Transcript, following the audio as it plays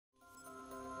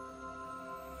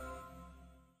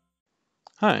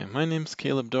Hi, my name's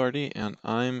Caleb Doherty, and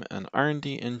I'm an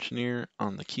R&D engineer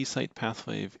on the Keysight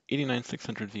Pathwave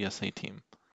 89600 VSA team.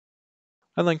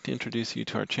 I'd like to introduce you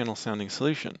to our channel sounding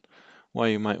solution, why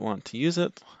you might want to use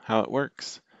it, how it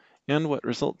works, and what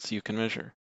results you can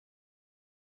measure.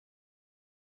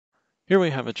 Here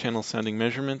we have a channel sounding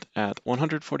measurement at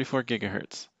 144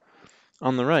 GHz.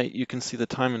 On the right, you can see the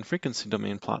time and frequency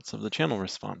domain plots of the channel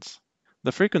response.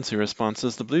 The frequency response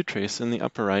is the blue trace in the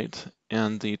upper right,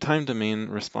 and the time domain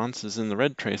response is in the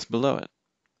red trace below it.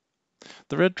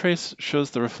 The red trace shows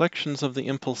the reflections of the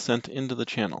impulse sent into the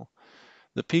channel.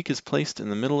 The peak is placed in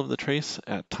the middle of the trace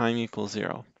at time equals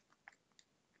 0.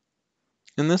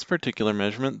 In this particular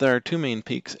measurement, there are two main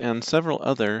peaks and several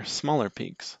other smaller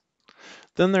peaks.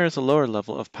 Then there is a lower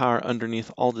level of power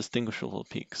underneath all distinguishable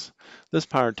peaks. This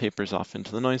power tapers off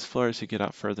into the noise floor as you get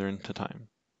out further into time.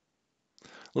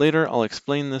 Later, I'll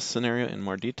explain this scenario in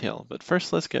more detail, but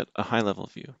first let's get a high-level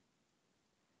view.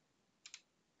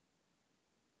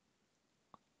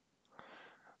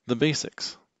 The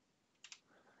basics.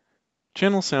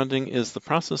 Channel sounding is the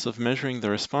process of measuring the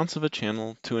response of a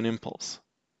channel to an impulse.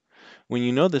 When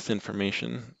you know this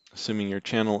information, assuming your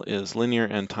channel is linear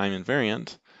and time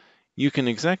invariant, you can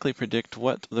exactly predict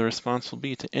what the response will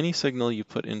be to any signal you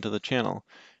put into the channel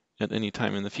at any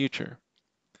time in the future.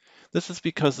 This is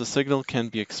because the signal can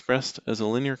be expressed as a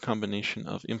linear combination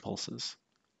of impulses.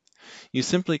 You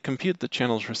simply compute the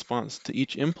channel's response to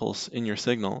each impulse in your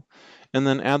signal, and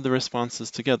then add the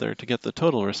responses together to get the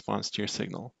total response to your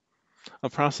signal, a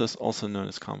process also known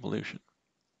as convolution.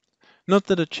 Note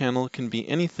that a channel can be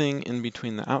anything in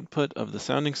between the output of the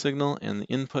sounding signal and the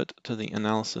input to the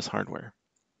analysis hardware.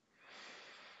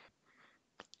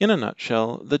 In a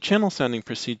nutshell, the channel sounding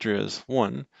procedure is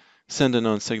 1. Send a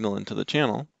known signal into the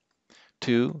channel,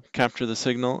 2. Capture the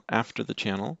signal after the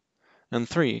channel, and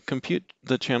 3. Compute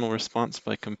the channel response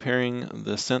by comparing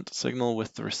the sent signal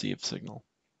with the received signal.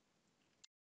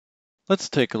 Let's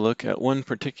take a look at one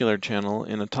particular channel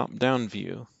in a top-down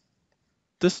view.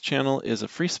 This channel is a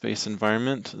free space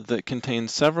environment that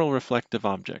contains several reflective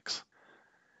objects.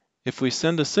 If we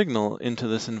send a signal into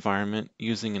this environment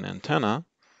using an antenna,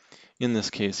 in this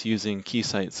case using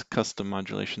Keysight's custom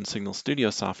modulation signal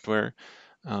studio software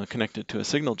connected to a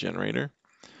signal generator,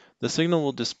 the signal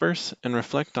will disperse and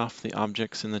reflect off the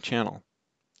objects in the channel.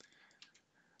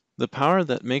 The power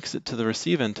that makes it to the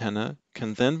receive antenna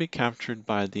can then be captured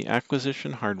by the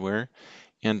acquisition hardware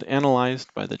and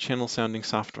analyzed by the channel sounding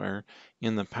software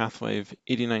in the Pathwave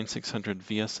 89600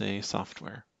 VSA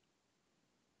software.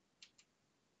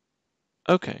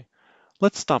 Okay,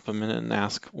 let's stop a minute and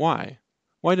ask why.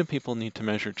 Why do people need to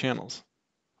measure channels?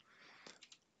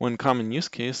 One common use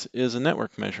case is a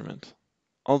network measurement.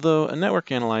 Although a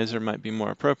network analyzer might be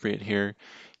more appropriate here,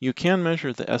 you can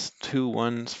measure the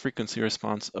S21's frequency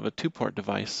response of a two-port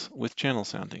device with channel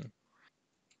sounding.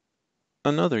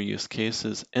 Another use case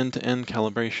is end-to-end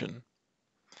calibration.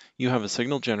 You have a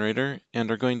signal generator and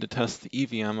are going to test the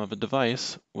EVM of a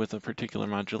device with a particular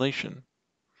modulation,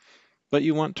 but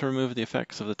you want to remove the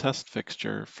effects of the test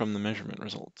fixture from the measurement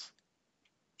results.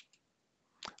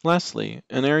 Lastly,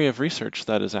 an area of research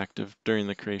that is active during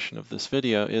the creation of this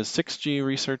video is 6G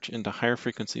research into higher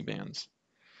frequency bands.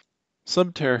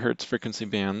 Sub-THz frequency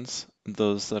bands,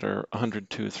 those that are 100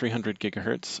 to 300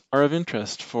 GHz, are of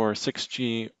interest for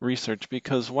 6G research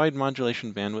because wide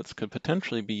modulation bandwidths could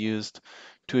potentially be used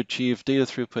to achieve data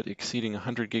throughput exceeding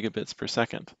 100 gigabits per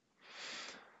second.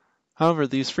 However,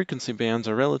 these frequency bands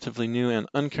are relatively new and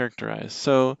uncharacterized,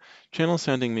 so channel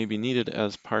sounding may be needed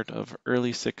as part of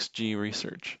early 6G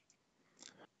research.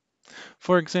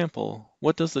 For example,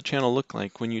 what does the channel look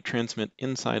like when you transmit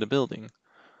inside a building?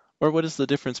 Or what is the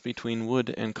difference between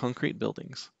wood and concrete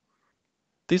buildings?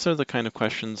 These are the kind of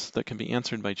questions that can be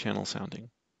answered by channel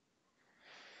sounding.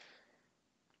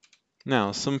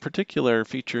 Now, some particular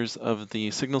features of the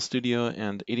Signal Studio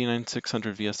and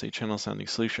 89600 VSA channel sounding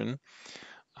solution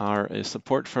are a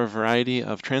support for a variety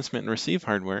of transmit and receive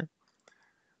hardware,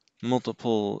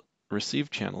 multiple receive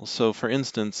channels. So for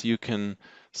instance, you can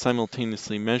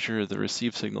simultaneously measure the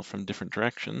receive signal from different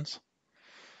directions,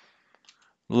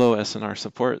 low SNR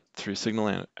support through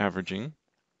signal averaging,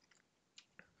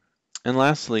 and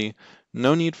lastly,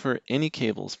 no need for any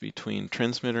cables between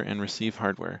transmitter and receive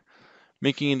hardware,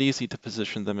 making it easy to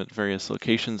position them at various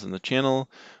locations in the channel,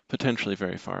 potentially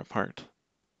very far apart.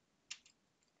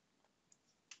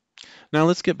 Now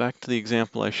let's get back to the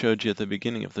example I showed you at the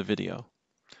beginning of the video.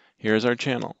 Here's our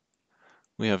channel.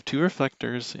 We have two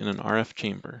reflectors in an RF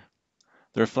chamber.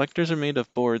 The reflectors are made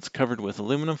of boards covered with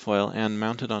aluminum foil and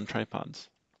mounted on tripods.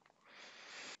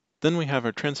 Then we have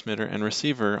our transmitter and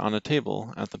receiver on a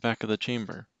table at the back of the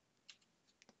chamber.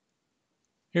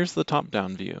 Here's the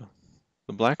top-down view.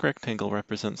 The black rectangle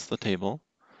represents the table,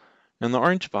 and the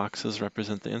orange boxes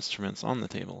represent the instruments on the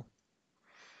table.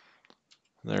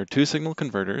 There are two signal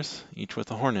converters, each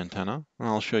with a horn antenna, and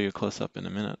I'll show you a close-up in a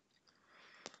minute.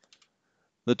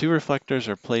 The two reflectors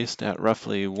are placed at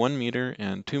roughly 1 meter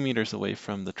and 2 meters away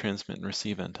from the transmit and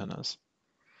receive antennas.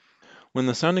 When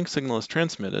the sounding signal is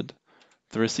transmitted,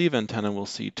 the receive antenna will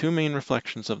see two main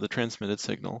reflections of the transmitted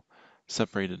signal,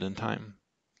 separated in time.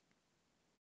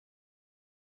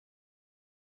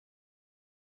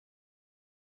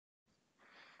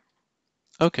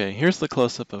 Okay, here's the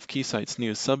close-up of Keysight's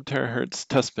new Sub-THz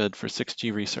Testbed for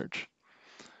 6G research.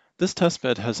 This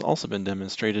testbed has also been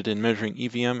demonstrated in measuring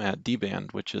EVM at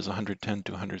D-band, which is 110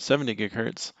 to 170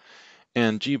 GHz,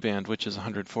 and G-band, which is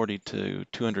 140 to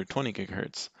 220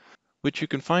 GHz, which you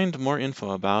can find more info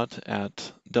about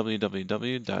at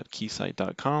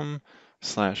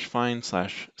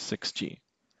www.keysight.com/find/6G.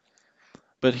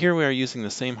 But here we are using the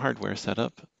same hardware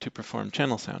setup to perform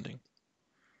channel sounding.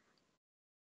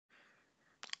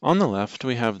 On the left,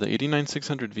 we have the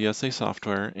 89600 VSA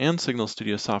software and Signal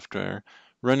Studio software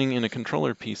running in a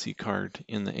controller PC card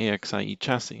in the AXIE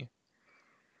chassis.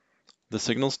 The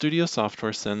Signal Studio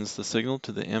software sends the signal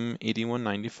to the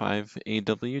M8195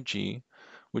 AWG,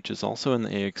 which is also in the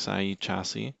AXIE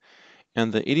chassis,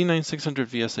 and the 89600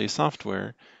 VSA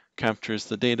software captures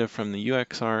the data from the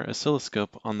UXR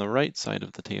oscilloscope on the right side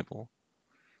of the table.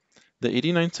 The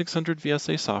 89600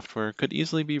 VSA software could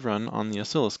easily be run on the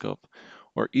oscilloscope,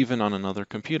 or even on another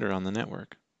computer on the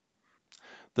network.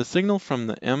 The signal from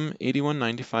the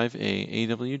M8195A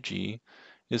AWG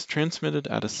is transmitted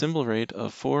at a symbol rate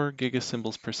of 4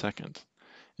 gigasymbols per second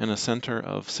and a center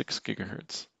of 6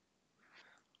 GHz.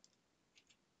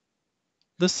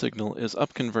 This signal is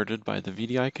upconverted by the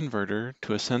VDI converter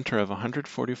to a center of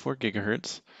 144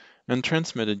 GHz and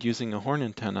transmitted using a horn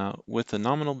antenna with a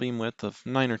nominal beam width of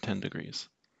 9 or 10 degrees.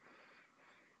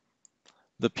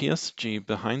 The PSG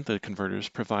behind the converters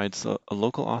provides a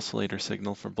local oscillator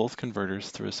signal for both converters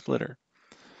through a splitter.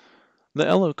 The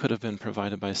LO could have been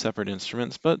provided by separate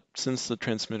instruments, but since the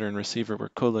transmitter and receiver were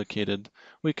co-located,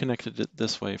 we connected it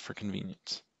this way for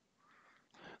convenience.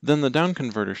 Then the down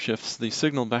converter shifts the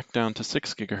signal back down to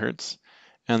 6 GHz,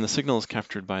 and the signal is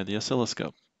captured by the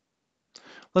oscilloscope.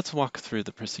 Let's walk through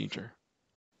the procedure.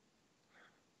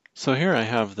 So here I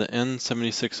have the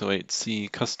N7608C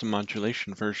custom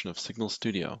modulation version of Signal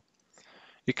Studio.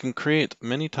 It can create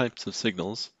many types of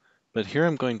signals, but here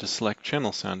I'm going to select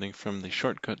channel sounding from the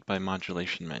shortcut by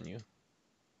modulation menu.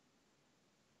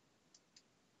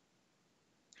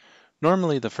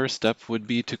 Normally the first step would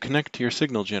be to connect to your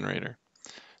signal generator.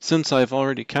 Since I've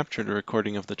already captured a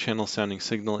recording of the channel sounding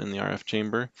signal in the RF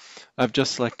chamber, I've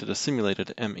just selected a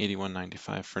simulated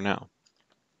M8195 for now.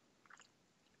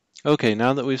 Okay,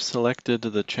 now that we've selected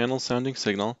the channel sounding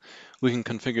signal, we can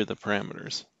configure the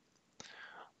parameters.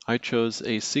 I chose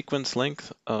a sequence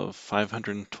length of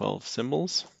 512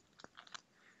 symbols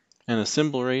and a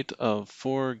symbol rate of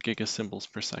 4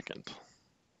 gigasymbols per second.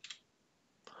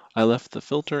 I left the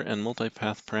filter and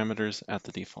multipath parameters at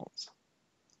the defaults.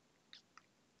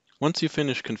 Once you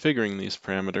finish configuring these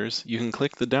parameters, you can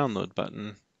click the download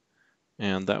button,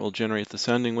 and that will generate the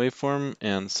sounding waveform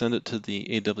and send it to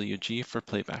the AWG for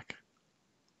playback.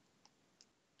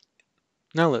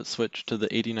 Now let's switch to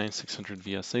the 89600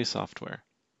 VSA software.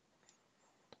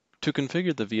 To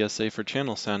configure the VSA for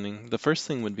channel sounding, the first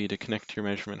thing would be to connect to your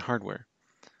measurement hardware.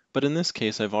 But in this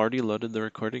case, I've already loaded the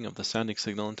recording of the sounding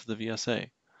signal into the VSA.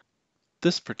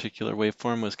 This particular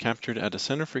waveform was captured at a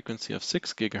center frequency of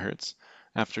 6 GHz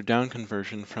after down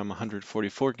conversion from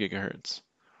 144 GHz.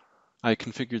 I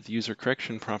configured the user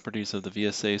correction properties of the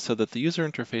VSA so that the user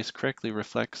interface correctly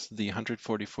reflects the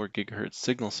 144 GHz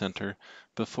signal center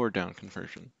before down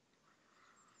conversion.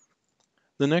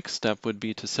 The next step would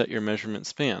be to set your measurement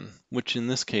span, which in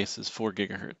this case is 4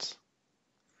 GHz.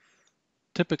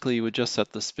 Typically, you would just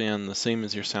set the span the same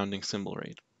as your sounding symbol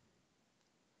rate.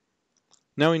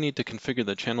 Now we need to configure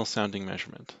the channel sounding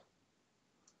measurement.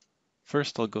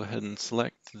 First, I'll go ahead and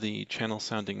select the channel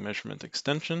sounding measurement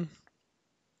extension.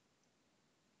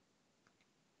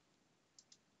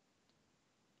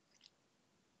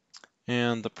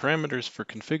 And the parameters for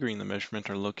configuring the measurement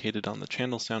are located on the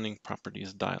channel sounding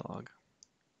properties dialog.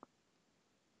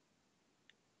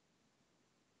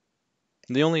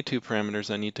 The only two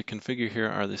parameters I need to configure here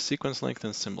are the sequence length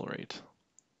and symbol rate.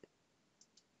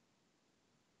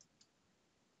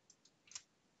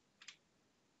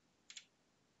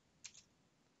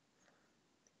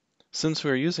 Since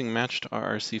we are using matched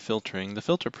RRC filtering, the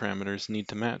filter parameters need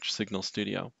to match Signal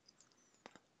Studio.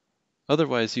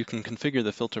 Otherwise, you can configure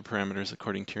the filter parameters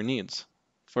according to your needs.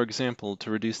 For example,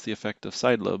 to reduce the effect of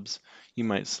side lobes, you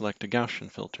might select a Gaussian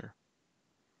filter.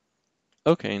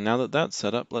 Okay, now that that's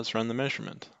set up, let's run the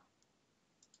measurement.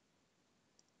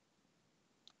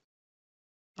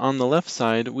 On the left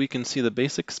side, we can see the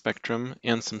basic spectrum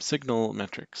and some signal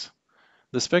metrics.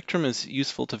 The spectrum is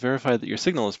useful to verify that your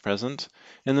signal is present,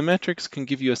 and the metrics can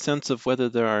give you a sense of whether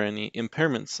there are any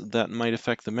impairments that might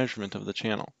affect the measurement of the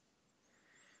channel.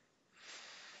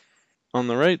 On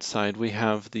the right side, we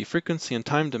have the frequency and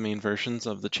time domain versions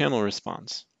of the channel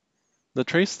response. The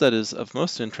trace that is of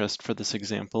most interest for this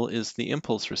example is the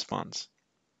impulse response.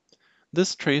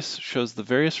 This trace shows the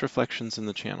various reflections in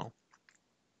the channel.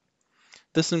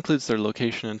 This includes their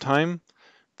location and time,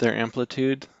 their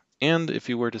amplitude, and if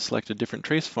you were to select a different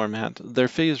trace format, their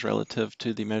phase relative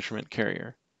to the measurement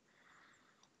carrier.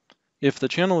 If the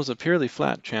channel was a purely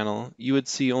flat channel, you would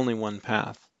see only one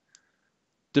path.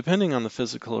 Depending on the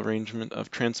physical arrangement of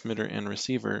transmitter and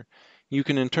receiver, you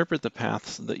can interpret the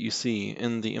paths that you see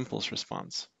in the impulse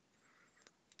response.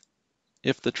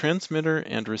 If the transmitter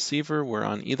and receiver were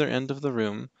on either end of the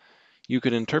room, you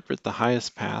could interpret the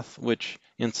highest path, which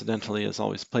incidentally is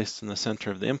always placed in the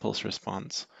center of the impulse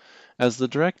response, as the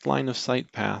direct line of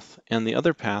sight path and the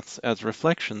other paths as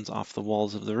reflections off the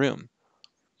walls of the room.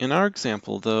 In our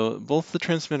example, though, both the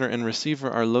transmitter and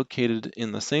receiver are located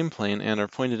in the same plane and are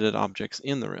pointed at objects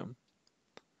in the room.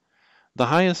 The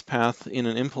highest path in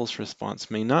an impulse response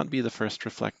may not be the first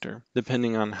reflector,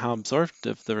 depending on how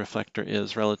absorptive the reflector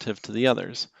is relative to the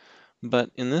others. But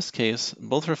in this case,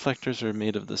 both reflectors are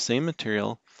made of the same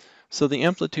material, so the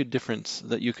amplitude difference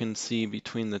that you can see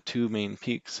between the two main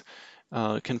peaks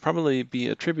can probably be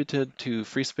attributed to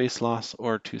free space loss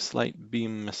or to slight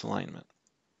beam misalignment.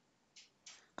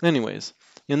 Anyways,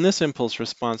 in this impulse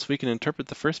response, we can interpret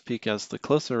the first peak as the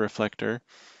closer reflector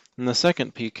and the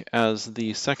second peak as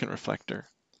the second reflector.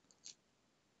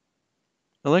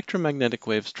 Electromagnetic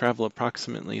waves travel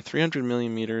approximately 300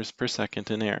 millimeters per second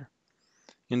in air.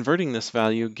 Inverting this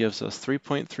value gives us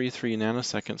 3.33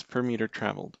 nanoseconds per meter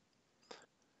traveled.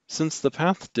 Since the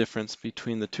path difference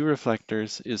between the two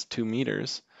reflectors is 2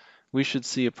 meters, we should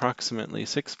see approximately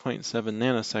 6.7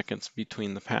 nanoseconds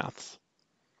between the paths.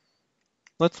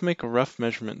 Let's make a rough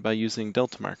measurement by using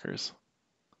delta markers.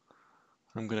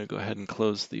 I'm going to go ahead and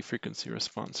close the frequency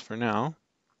response for now.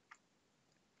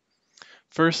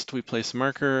 First, we place a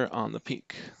marker on the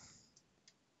peak.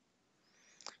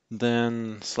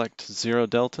 Then select 0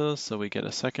 delta so we get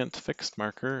a second fixed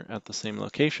marker at the same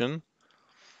location.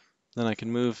 Then I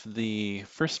can move the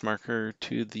first marker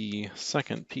to the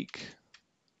second peak.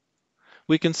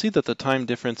 We can see that the time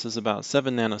difference is about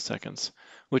 7 nanoseconds,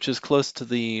 which is close to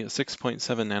the 6.7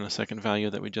 nanosecond value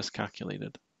that we just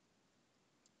calculated.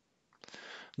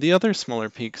 The other smaller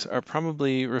peaks are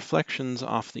probably reflections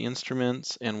off the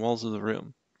instruments and walls of the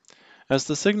room. As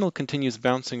the signal continues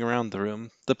bouncing around the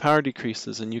room, the power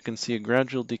decreases and you can see a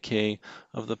gradual decay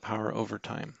of the power over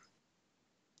time.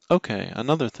 Okay,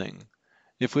 another thing.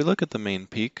 If we look at the main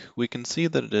peak, we can see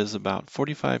that it is about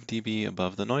 45 dB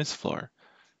above the noise floor.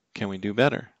 Can we do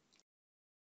better?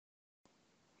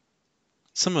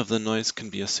 Some of the noise can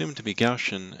be assumed to be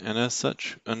Gaussian and as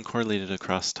such uncorrelated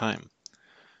across time.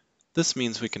 This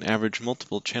means we can average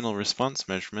multiple channel response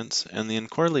measurements and the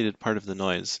uncorrelated part of the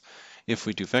noise, if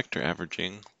we do vector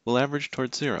averaging, will average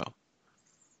towards 0.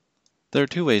 There are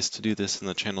two ways to do this in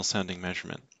the channel sounding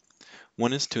measurement.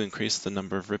 One is to increase the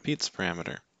number of repeats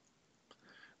parameter.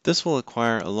 This will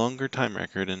acquire a longer time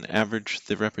record and average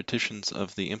the repetitions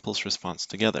of the impulse response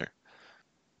together.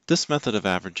 This method of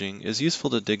averaging is useful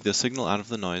to dig the signal out of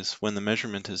the noise when the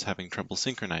measurement is having trouble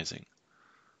synchronizing.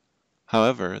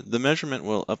 However, the measurement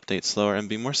will update slower and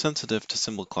be more sensitive to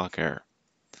symbol clock error.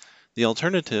 The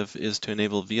alternative is to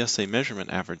enable VSA measurement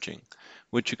averaging,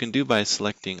 which you can do by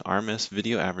selecting RMS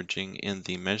video averaging in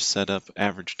the Mesh Setup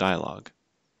Average dialog.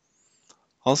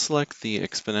 I'll select the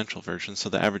exponential version so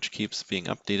the average keeps being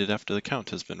updated after the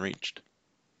count has been reached.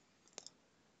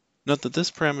 Note that this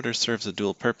parameter serves a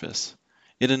dual purpose.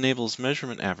 It enables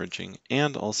measurement averaging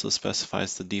and also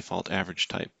specifies the default average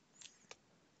type.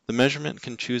 The measurement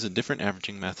can choose a different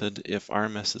averaging method if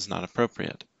RMS is not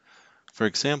appropriate. For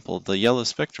example, the yellow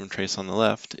spectrum trace on the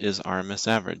left is RMS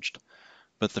averaged,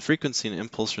 but the frequency and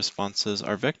impulse responses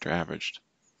are vector averaged.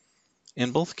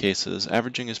 In both cases,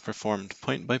 averaging is performed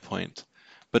point by point,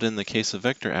 but in the case of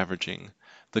vector averaging,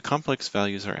 the complex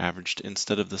values are averaged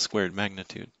instead of the squared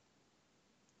magnitude.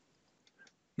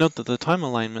 Note that the time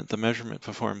alignment the measurement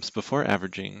performs before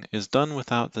averaging is done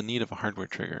without the need of a hardware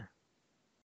trigger.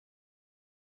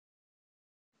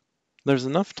 There's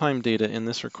enough time data in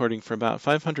this recording for about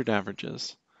 500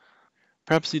 averages.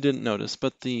 Perhaps you didn't notice,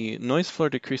 but the noise floor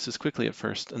decreases quickly at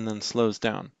first and then slows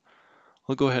down.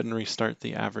 We'll go ahead and restart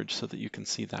the average so that you can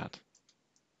see that.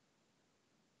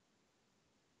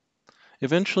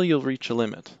 Eventually you'll reach a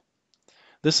limit.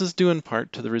 This is due in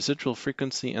part to the residual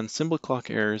frequency and symbol clock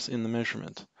errors in the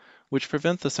measurement, which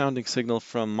prevent the sounding signal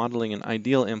from modeling an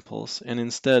ideal impulse and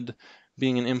instead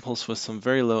being an impulse with some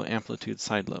very low amplitude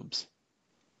side lobes.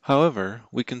 However,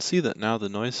 we can see that now the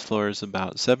noise floor is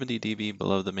about 70 dB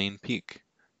below the main peak,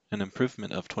 an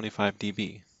improvement of 25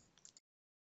 dB.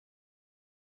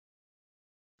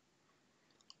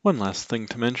 One last thing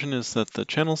to mention is that the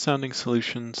channel sounding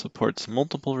solution supports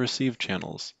multiple receive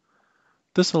channels.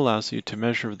 This allows you to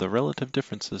measure the relative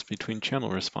differences between channel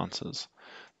responses.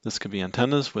 This could be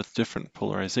antennas with different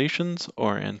polarizations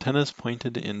or antennas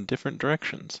pointed in different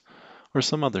directions, or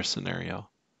some other scenario.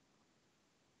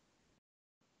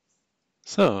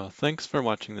 So, thanks for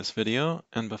watching this video,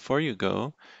 and before you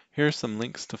go, here are some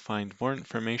links to find more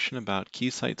information about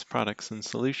Keysight's products and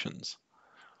solutions.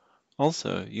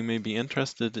 Also, you may be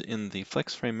interested in the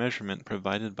flex frame measurement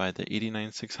provided by the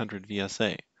 89600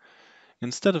 VSA.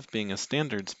 Instead of being a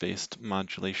standards-based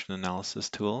modulation analysis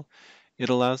tool, it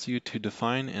allows you to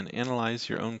define and analyze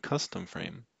your own custom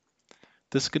frame.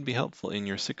 This could be helpful in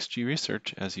your 6G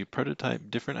research as you prototype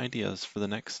different ideas for the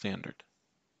next standard.